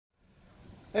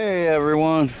Hey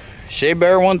everyone, Shea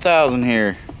Bear 1000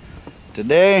 here.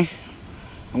 Today,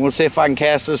 I'm going to see if I can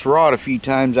cast this rod a few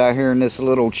times out here in this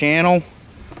little channel.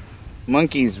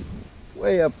 Monkey's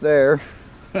way up there.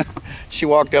 She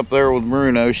walked up there with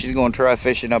Bruno. She's going to try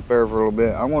fishing up there for a little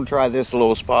bit. I'm going to try this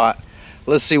little spot.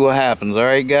 Let's see what happens.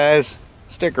 Alright guys,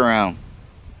 stick around.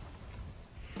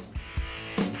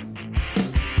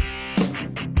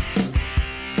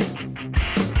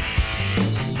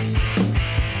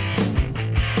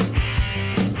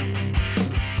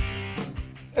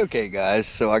 Okay guys,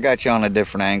 so I got you on a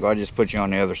different angle. I just put you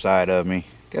on the other side of me.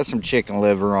 Got some chicken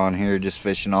liver on here, just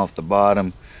fishing off the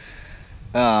bottom.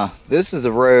 This is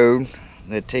the road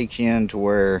that takes you into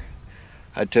where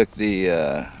I took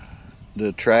the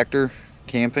tractor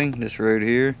camping, this road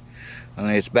here.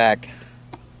 And it's back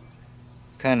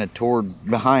kind of toward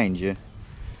behind you.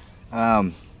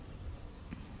 If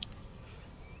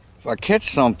I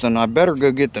catch something, I better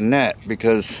go get the net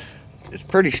because it's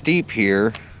pretty steep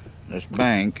here, this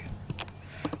bank.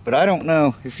 But I don't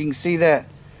know if you can see that.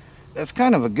 That's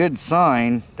kind of a good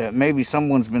sign that maybe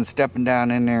someone's been stepping down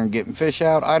in there and getting fish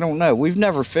out. I don't know. We've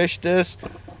never fished this.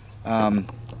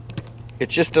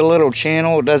 It's just a little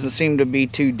channel. It doesn't seem to be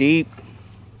too deep.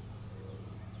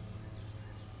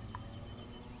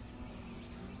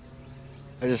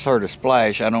 I just heard a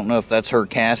splash. I don't know if that's her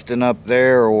casting up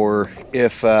there or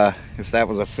if that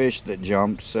was a fish that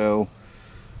jumped. So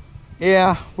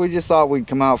yeah, we just thought we'd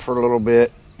come out for a little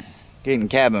bit. Getting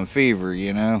cabin fever,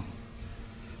 you know.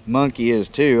 Monkey is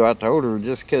too. I told her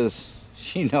just because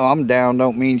she know I'm down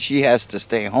don't mean she has to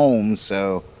stay home.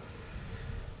 So,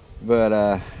 but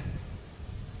I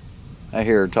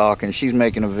hear her talking. She's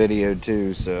making a video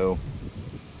too. So,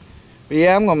 but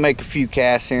yeah, I'm gonna make a few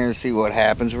casts here and see what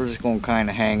happens. We're just gonna kind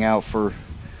of hang out for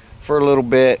a little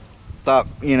bit. Thought,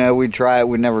 you know, we'd try it.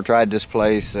 We never tried this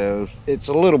place, so it's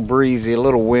a little breezy, a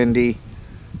little windy.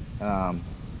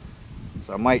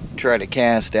 So I might try to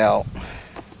cast out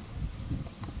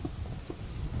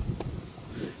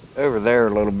over there a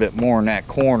little bit more in that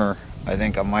corner. I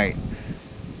think I might,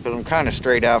 because I'm kind of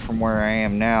straight out from where I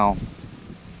am now.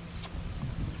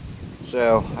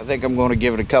 So I think I'm going to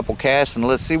give it a couple casts and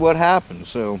let's see what happens.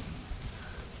 So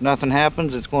if nothing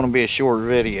happens, it's going to be a short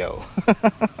video.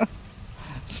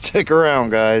 Stick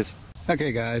around guys.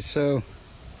 Okay guys, so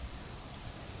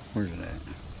where's it at?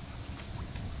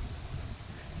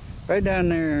 Right down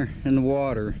there in the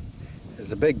water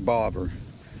is a big bobber.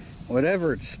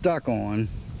 Whatever it's stuck on,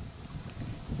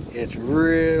 it's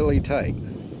really tight.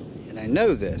 And I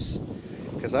know this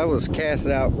because I was cast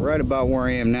out right about where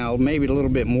I am now, maybe a little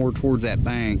bit more towards that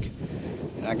bank.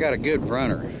 And I got a good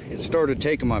runner. It started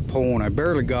taking my pole and I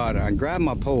barely got it. I grabbed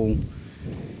my pole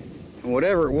and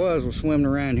whatever it was swimming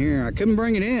around here. I couldn't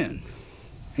bring it in.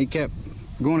 He kept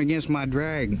going against my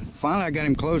drag. Finally I got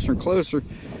him closer and closer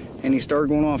and he started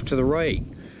going off to the right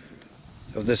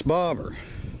of this bobber.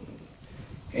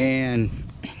 And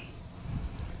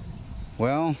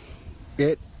well,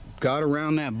 it got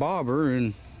around that bobber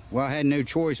and well, I had no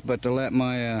choice but to let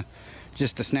my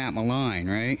just to snap my line,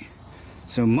 right?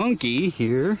 So Monkey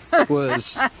here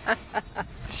was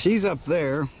she's up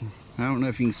there. I don't know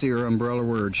if you can see her umbrella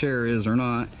where her chair is or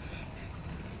not.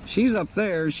 She's up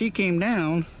there and she came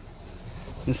down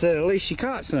and said at least she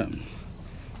caught something.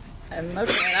 And look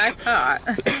what I caught.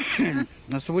 I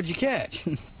said, what'd you catch?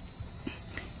 And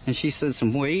she said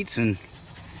some weights and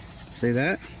see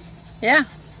that? Yeah.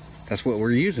 That's what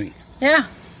we're using. Yeah.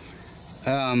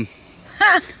 Now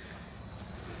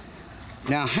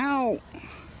how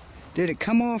did it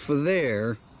come off of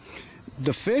there?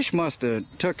 The fish must have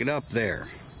took it up there.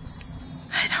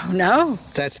 I don't know.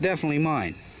 That's definitely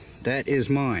mine. That is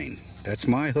mine. That's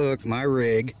my hook, my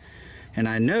rig. And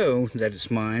I know that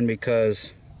it's mine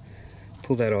because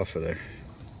pull that off of there.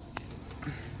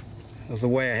 That was the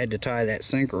way I had to tie that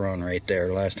sinker on right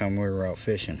there last time we were out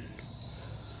fishing.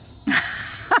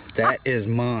 That is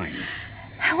mine.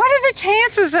 What are the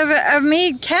chances of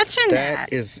me catching that?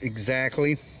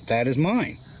 That is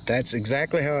mine. That's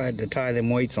exactly how I had to tie them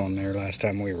weights on there last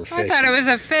time we were fishing. I thought it was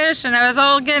a fish and I was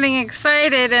all getting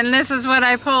excited and this is what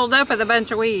I pulled up with a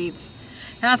bunch of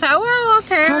weeds. And I thought, well,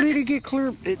 okay. How did it get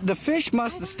clear? The fish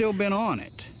must have still been on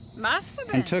it. Must have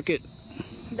been. And took it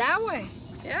that way.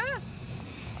 Yeah.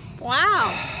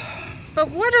 Wow.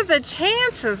 But what are the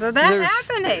chances of that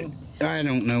happening? I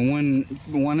don't know.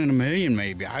 One in a million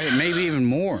maybe. Maybe even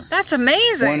more. That's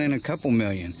amazing. One in a couple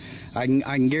million. I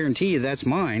can guarantee you that's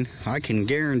mine. I can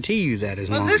guarantee you that is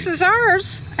mine. Well, this is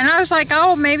ours. And I was like,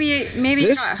 oh, maybe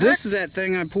this is that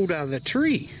thing I pulled out of the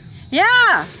tree.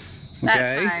 Yeah.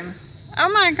 That time. Oh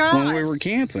my God. When we were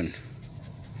camping.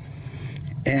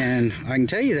 And I can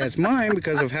tell you that's mine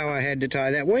because of how I had to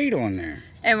tie that weight on there.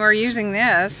 And we're using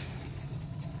this.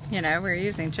 You know, we're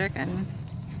using chicken.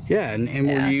 Yeah, and Yeah.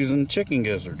 we're using chicken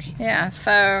gizzards. Yeah,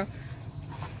 so,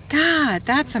 God,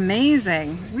 that's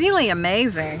amazing. Really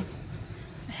amazing.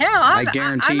 Hell, I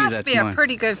guarantee I you must that's be a mine.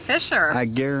 pretty good fisher. I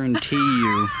guarantee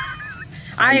you.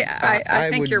 I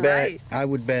think would you're bet, right. I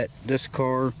would bet this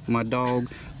car, my dog,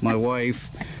 my wife,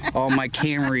 all my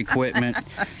camera equipment,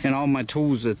 and all my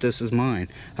tools that this is mine.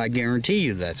 I guarantee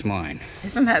you that's mine.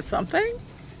 Isn't that something?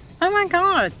 Oh my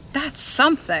God, that's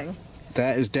something.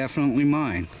 That is definitely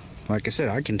mine. Like I said,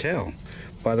 I can tell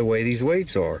by the way these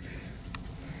weights are.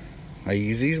 I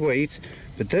use these weights,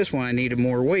 but this one I needed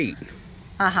more weight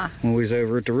when we was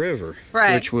over at the river,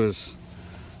 Right. which was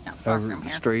Not far over from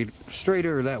here. straight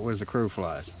over that was the crow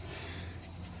flies.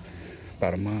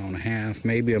 About 1.5 miles,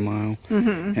 maybe a mile.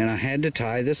 Mm-hmm. And I had to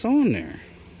tie this on there,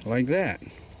 like that.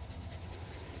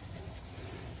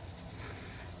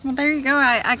 Well, there you go.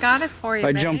 I got it for you,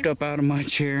 I babe. jumped up out of my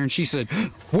chair and she said,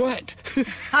 "What?"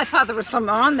 I thought there was something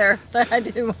on there that I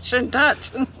shouldn't touch.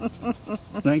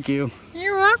 Thank you.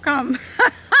 You're welcome.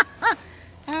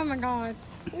 Oh my God.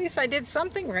 At least I did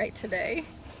something right today.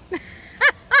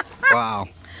 Wow.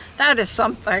 That is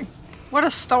something. What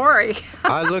a story.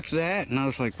 I looked at that and I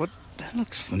was like, "What? That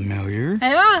looks familiar."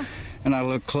 Yeah, And I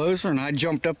looked closer and I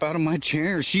jumped up out of my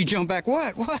chair. She jumped back.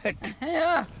 What?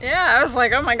 yeah. I was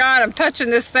like, oh my God, I'm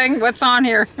touching this thing. What's on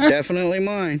here? Definitely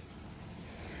mine.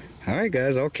 All right,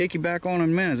 guys, I'll kick you back on in a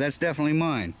minute. That's definitely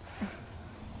mine.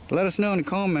 Let us know in the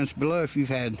comments below if you've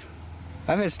had...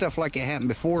 I've had stuff like it happen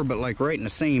before, but like right in the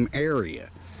same area,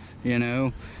 you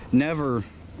know? Never,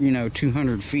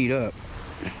 200 feet up.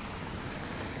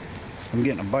 I'm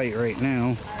getting a bite right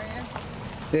now.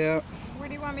 Are you? Yeah. What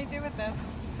do you want me to do with this?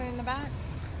 Put it in the back?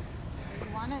 Do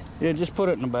you want it? Yeah, just put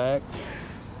it in the back.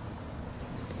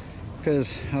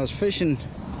 Because I was fishing...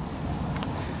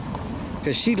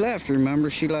 Because she left,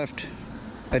 remember? She left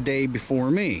a day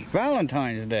before me.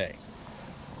 Valentine's Day.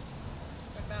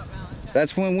 What about Valentine's?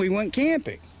 That's when we went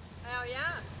camping. Oh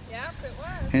yeah. Yep, it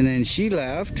was. And then she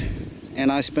left,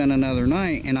 and I spent another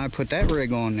night, and I put that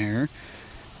rig on there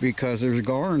because there's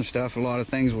gar and stuff, a lot of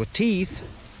things with teeth.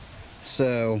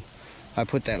 So I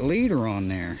put that leader on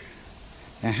there.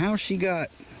 And it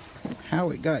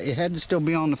had to still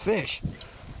be on the fish.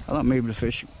 I thought maybe the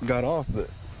fish got off, but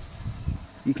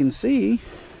you can see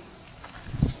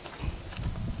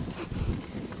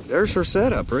there's her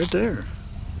setup right there.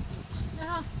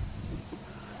 Yeah.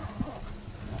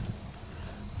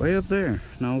 Way up there.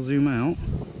 Now I'll zoom out.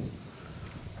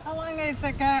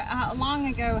 How long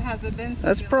ago has it been since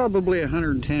That's you probably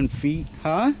 110 feet.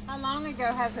 Huh? How long ago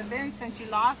has it been since you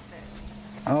lost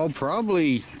it? Oh,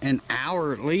 probably an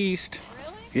hour at least.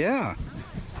 Really? Yeah.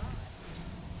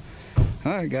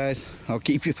 Alright guys, I'll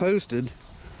keep you posted.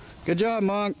 Good job,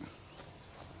 Monk.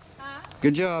 Huh?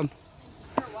 Good job.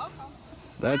 You're welcome.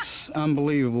 That's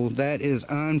unbelievable. That is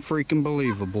unfreaking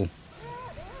believable.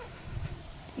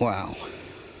 Wow.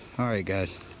 Alright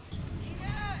guys.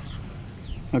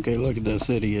 Okay, look at this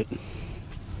idiot.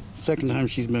 Second time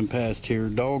she's been past here.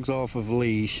 Dog's off of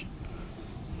leash.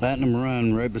 Letting him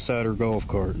run right beside her golf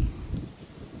cart.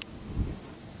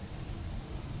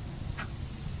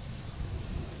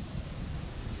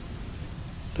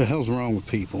 The hell's wrong with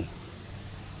people?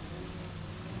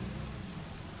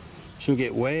 She'll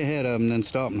get way ahead of them, then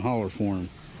stop and holler for him.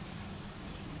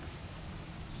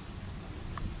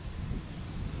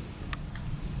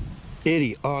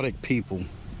 Idiotic people.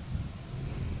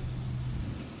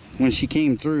 When she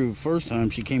came through, first time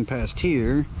she came past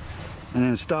here, and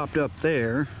then stopped up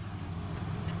there,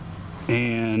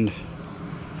 and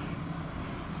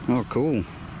oh cool,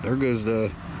 there goes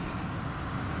the...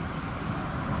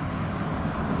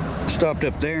 Stopped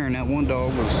up there, and that one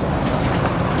dog was...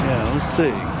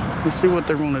 Yeah, let's see what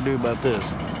they're going to do about this.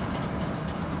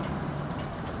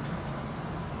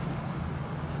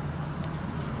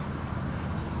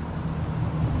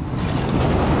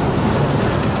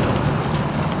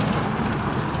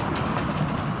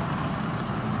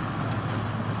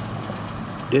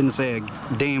 Didn't say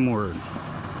a damn word.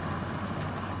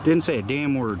 Didn't say a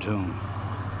damn word to him.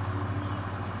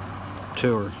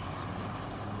 To her.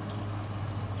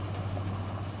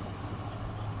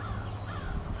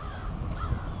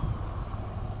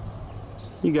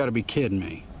 You gotta be kidding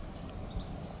me.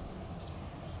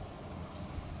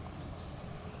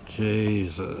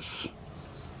 Jesus.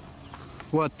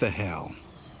 What the hell?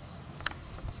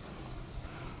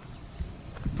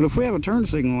 But if we have a turn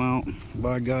signal out,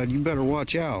 by God, you better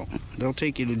watch out. They'll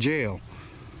take you to jail.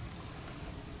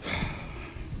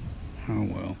 Oh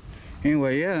well.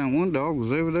 Anyway, yeah, that one dog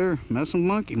was over there messing with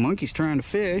Monkey. Monkey's trying to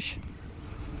fish.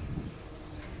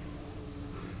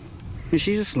 And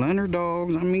she's just letting her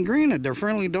dogs. I mean, granted, they're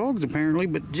friendly dogs apparently,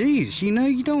 but geez, you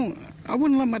know, I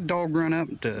wouldn't let my dog run up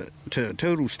to a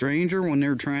total stranger when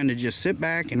they're trying to just sit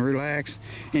back and relax,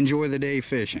 enjoy the day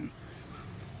fishing.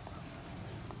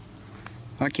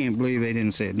 I can't believe they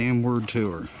didn't say a damn word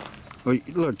to her. Well,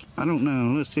 look, I don't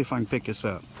know. Let's see if I can pick this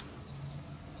up.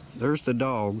 There's the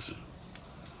dogs.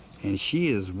 And she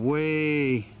is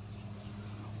way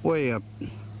up.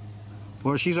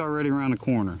 Well, she's already around the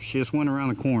corner. She just went around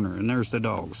the corner, and there's the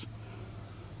dogs.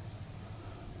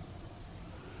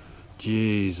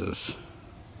 Jesus.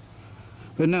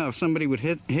 But no, if somebody would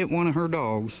hit one of her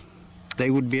dogs, they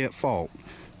would be at fault,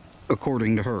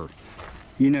 according to her.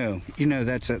 You know,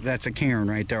 that's a Karen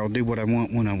right there. I'll do what I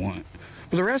want when I want.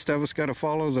 But the rest of us got to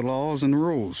follow the laws and the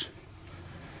rules.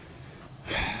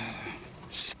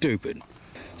 Stupid.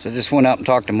 So I just went out and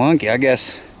talked to Monkey. I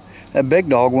guess that big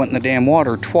dog went in the damn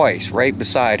water twice, right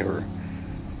beside her.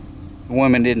 The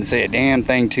woman didn't say a damn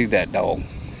thing to that dog.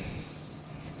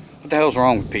 What the hell's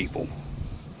wrong with people?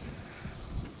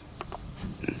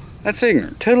 That's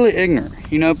ignorant, totally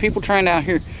ignorant. You know, people trying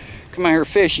to come out here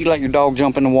fish, you let your dog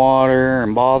jump in the water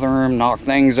and bother him, knock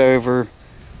things over.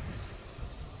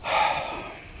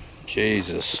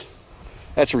 Jesus,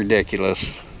 that's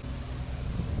ridiculous.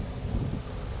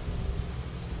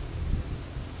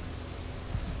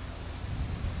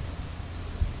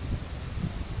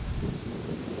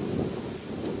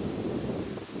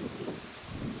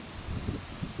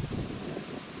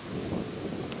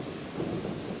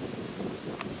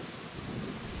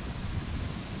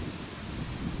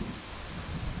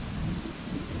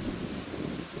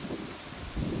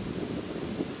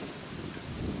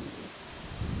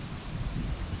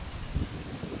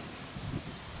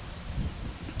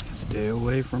 Stay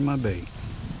away from my bait.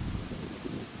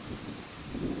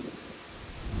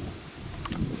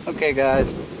 Okay guys,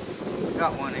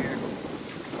 got one here.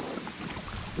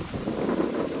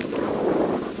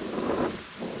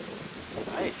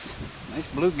 Nice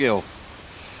bluegill.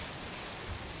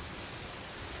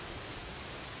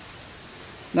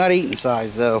 Not eating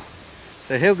size though,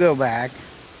 so he'll go back.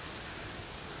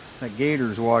 That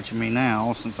gator's watching me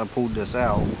now since I pulled this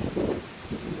out.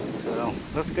 So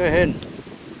let's go ahead and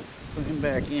put him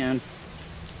back in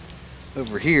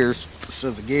over here so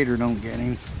the gator don't get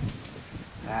him.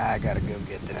 I gotta go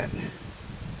get that.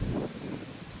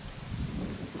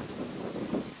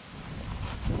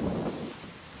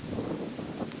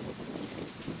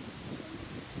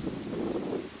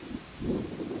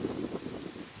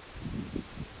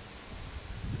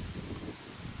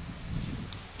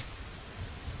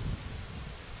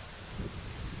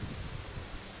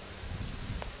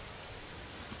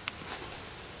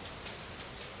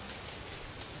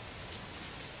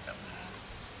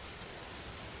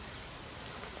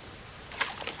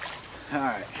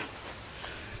 Alright,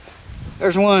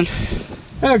 there's one.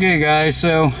 Okay guys,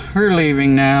 so we're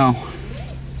leaving now.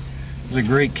 It was a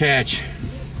great catch.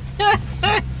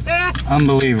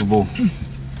 Unbelievable.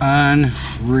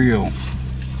 Unreal.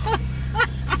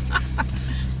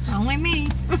 Only me.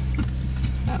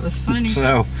 That was funny.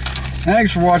 So,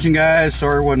 thanks for watching guys.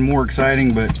 Sorry it wasn't more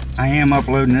exciting, but I am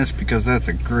uploading this because that's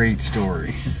a great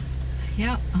story.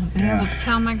 Yep, I'll be able to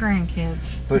tell my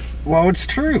grandkids. But, well, it's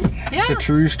true. Yeah. It's a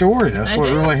true story. That's what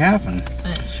really happened.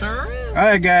 It sure is.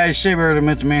 Alright guys, Shea Bear, the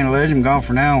Myth, the Man, the Legend. I'm gone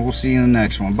for now. We'll see you in the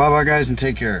next one. Bye bye guys and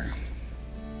take care.